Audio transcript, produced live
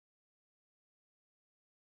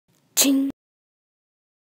Ting!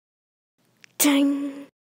 Ting!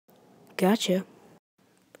 Gotcha.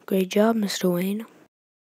 Great job, Mr. Wayne.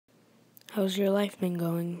 How's your life been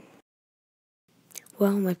going?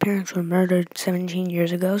 Well, my parents were murdered 17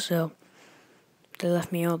 years ago, so they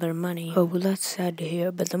left me all their money. Oh, well, that's sad to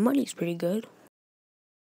hear, but the money's pretty good.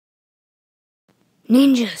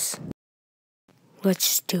 Ninjas!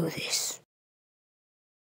 Let's do this.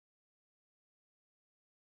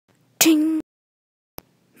 Ting!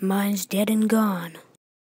 Mine's dead and gone.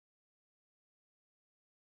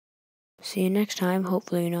 See you next time.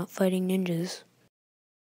 Hopefully you're not fighting ninjas.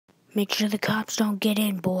 Make sure the cops don't get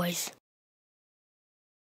in, boys.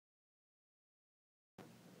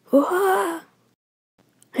 Whoa!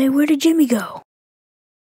 Hey, where did Jimmy go?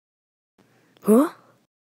 Huh?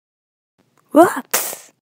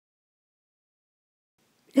 What?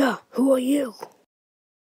 Yeah, who are you?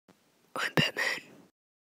 I'm Batman.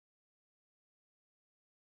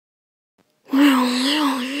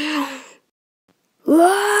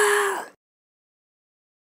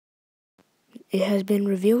 It has been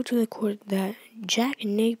revealed to the court that Jack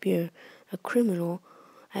Napier, a criminal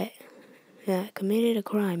that committed a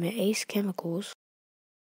crime at Ace Chemicals,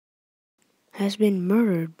 has been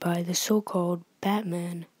murdered by the so-called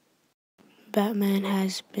Batman. Batman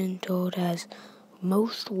has been told as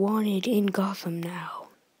most wanted in Gotham now.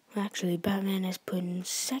 Actually, Batman is put in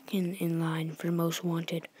second in line for most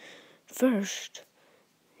wanted. First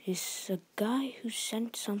is a guy who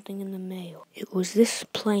sent something in the mail. It was this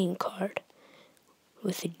playing card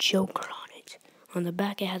with a Joker on it. On the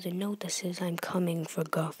back it has a note that says, "I'm coming for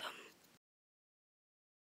Gotham."